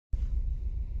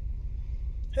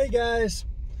Hey guys,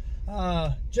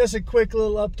 just a quick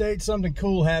little update. Something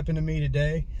cool happened to me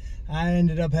today. I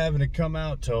ended up having to come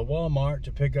out to Walmart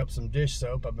to pick up some dish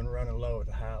soap. I've been running low at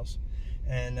the house.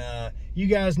 And you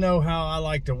guys know how I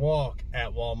like to walk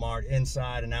at Walmart,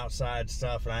 inside and outside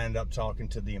stuff. And I ended up talking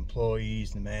to the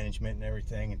employees and the management and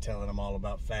everything and telling them all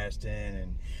about fasting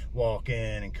and walking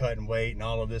and cutting weight and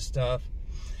all of this stuff.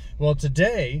 Well,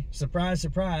 today, surprise,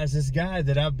 surprise, this guy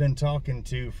that I've been talking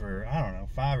to for, I don't know,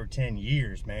 5 or 10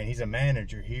 years, man, he's a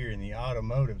manager here in the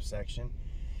automotive section.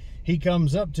 He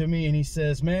comes up to me and he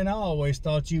says, man, I always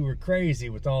thought you were crazy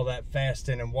with all that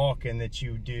fasting and walking that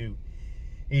you do.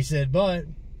 He said, but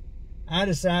I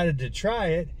decided to try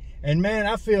it, and man,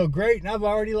 I feel great, and I've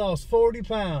already lost 40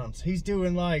 pounds. He's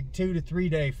doing like 2 to 3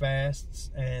 day fasts,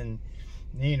 and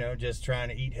you know, just trying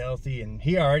to eat healthy, and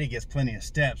he already gets plenty of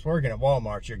steps. Working at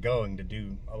Walmart, you're going to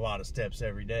do a lot of steps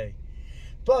every day.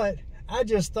 But I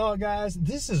just thought, guys,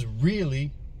 this is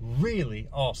really, really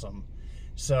awesome.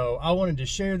 So I wanted to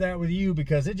share that with you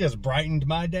because it just brightened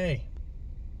my day.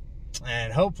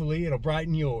 And hopefully it'll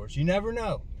brighten yours. You never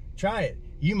know. Try it.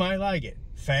 You might like it.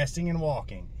 Fasting and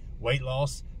walking. Weight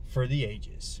loss for the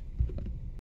ages.